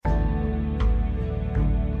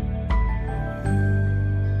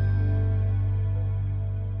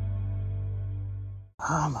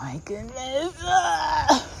Oh my goodness.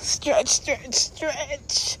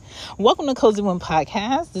 Stretch. Welcome to Cozy Womb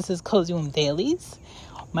Podcast. This is Cozy Womb Dailies.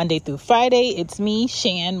 Monday through Friday, it's me,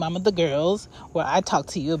 Shan, mom of the girls, where I talk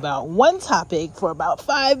to you about one topic for about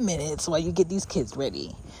 5 minutes while you get these kids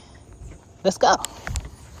ready. Let's go.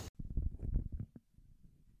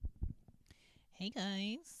 Hey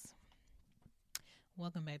guys.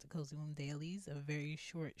 Welcome back to Cozy Womb Dailies, a very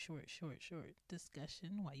short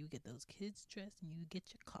discussion while you get those kids dressed and you get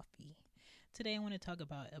your coffee. Today I want to talk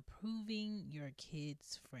about approving your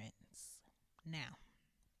kids' friends. Now,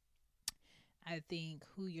 I think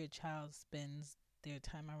who your child spends their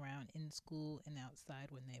time around in school and outside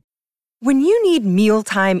When you need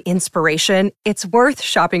mealtime inspiration, it's worth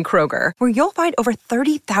shopping Kroger, where you'll find over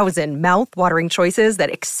 30,000 mouth-watering choices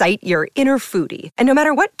that excite your inner foodie. And no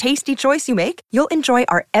matter what tasty choice you make, you'll enjoy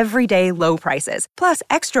our everyday low prices, plus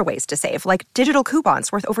extra ways to save, like digital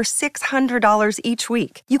coupons worth over $600 each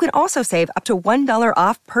week. You can also save up to $1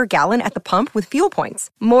 off per gallon at the pump with fuel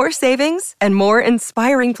points. More savings and more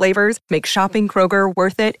inspiring flavors make shopping Kroger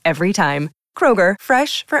worth it every time. Kroger,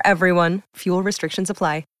 fresh for everyone. Fuel restrictions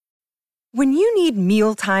apply. When you need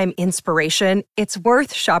mealtime inspiration, it's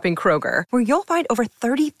worth shopping Kroger, where you'll find over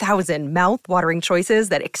 30,000 mouth-watering choices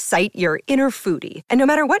that excite your inner foodie. And no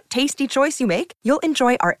matter what tasty choice you make, you'll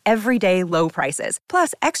enjoy our everyday low prices,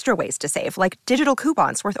 plus extra ways to save, like digital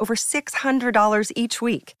coupons worth over $600 each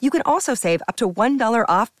week. You can also save up to $1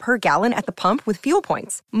 off per gallon at the pump with fuel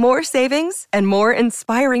points. More savings and more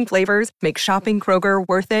inspiring flavors make shopping Kroger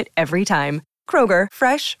worth it every time. Kroger,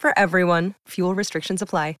 fresh for everyone. Fuel restrictions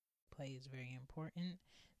apply. is very important,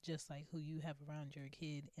 just like who you have around your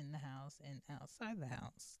kid in the house and outside the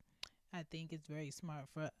house. I think it's very smart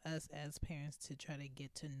for us as parents to try to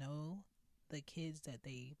get to know the kids that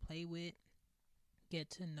they play with, get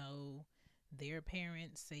to know their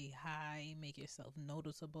parents, say hi, make yourself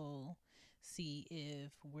noticeable, see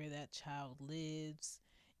if where that child lives,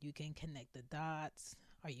 you can connect the dots.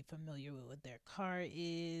 Are you familiar with what their car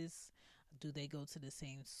is? Do they go to the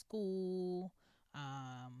same school?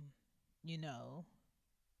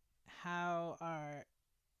 How are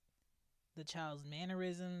the child's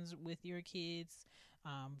mannerisms with your kids?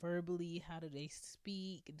 Verbally, how do they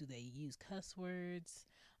speak? Do they use cuss words?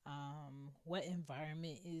 What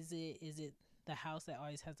environment is it? Is it the house that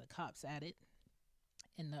always has the cops at it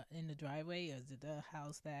in the driveway? Or is it the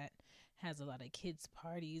house that has a lot of kids'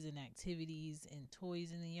 parties and activities and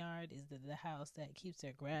toys in the yard? Is it the house that keeps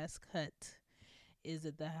their grass cut? Is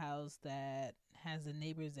it the house that has the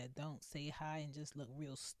neighbors that don't say hi and just look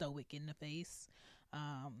real stoic in the face?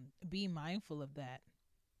 Be mindful of that.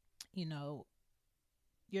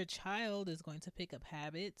 Your child is going to pick up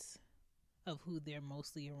habits of who they're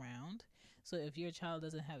mostly around. So if your child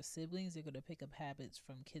doesn't have siblings, they're going to pick up habits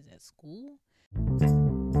from kids at school.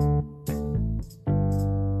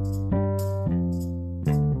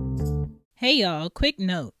 Hey y'all, quick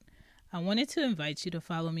note. I wanted to invite you to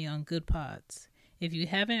follow me on Goodpods. If you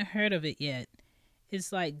haven't heard of it yet,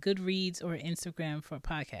 it's like Goodreads or Instagram for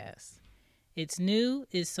podcasts. It's new,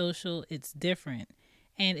 it's social, it's different,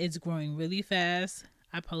 and it's growing really fast.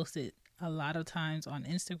 I post it a lot of times on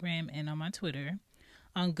Instagram and on my Twitter.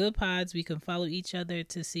 On Goodpods, we can follow each other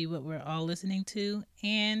to see what we're all listening to,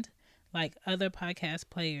 and like other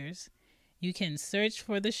podcast players, you can search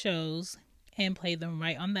for the shows and play them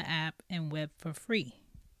right on the app and web for free.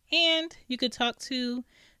 And you could talk to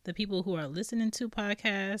the people who are listening to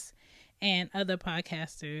podcasts and other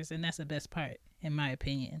podcasters, and that's the best part, in my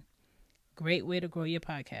opinion. Great way to grow your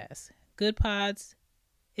podcast. Goodpods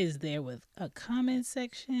is there with a comment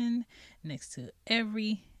section next to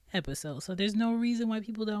every episode, so there's no reason why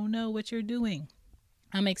people don't know what you're doing.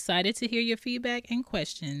 I'm excited to hear your feedback and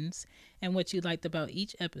questions and what you liked about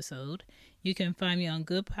each episode. You can find me on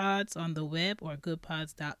Goodpods on the web or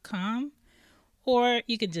goodpods.com, or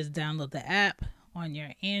you can just download the app on your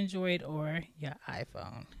Android or your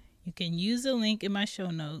iPhone. You can use the link in my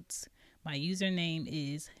show notes. My username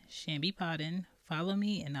is Shambi Podden. Follow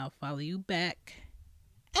me and I'll follow you back.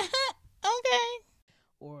 Okay.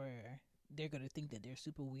 Or they're going to think that they're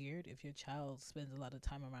super weird if your child spends a lot of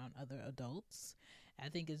time around other adults. I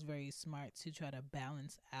think it's very smart to try to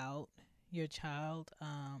balance out your child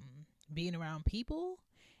being around people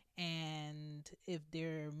and if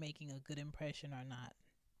they're making a good impression or not.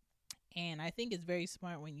 And I think it's very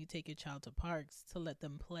smart when you take your child to parks to let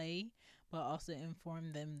them play, but also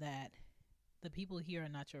inform them that the people here are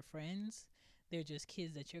not your friends. They're just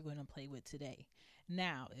kids that you're going to play with today.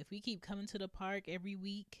 Now, if we keep coming to the park every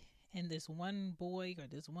week and this one boy or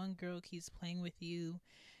this one girl keeps playing with you,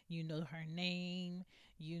 you know her name,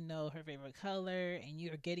 you know her favorite color, and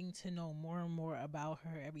you're getting to know more and more about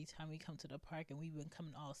her every time we come to the park, and we've been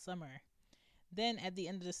coming all summer, then at the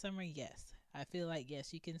end of the summer, yes, I feel like,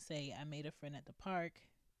 yes, you can say, I made a friend at the park.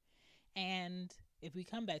 And if we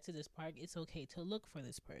come back to this park, it's okay to look for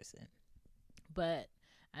this person. But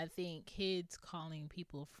I think kids calling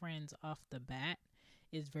people friends off the bat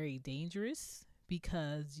is very dangerous,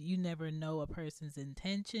 because you never know a person's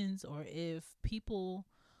intentions, or if people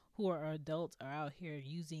who are adults are out here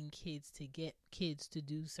using kids to get kids to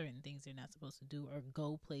do certain things they're not supposed to do, or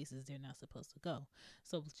go places they're not supposed to go.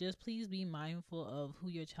 So just please be mindful of who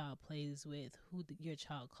your child plays with, who your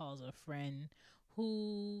child calls a friend,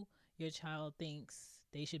 who your child thinks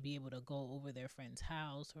they should be able to go over their friend's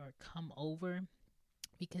house or come over,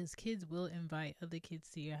 because kids will invite other kids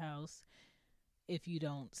to your house if you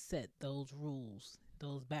don't set those rules,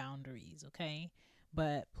 those boundaries, okay?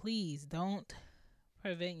 But please don't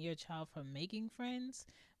prevent your child from making friends,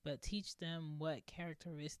 but teach them what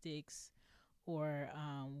characteristics or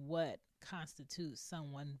what constitutes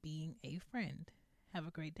someone being a friend. Have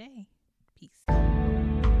a great day. Peace.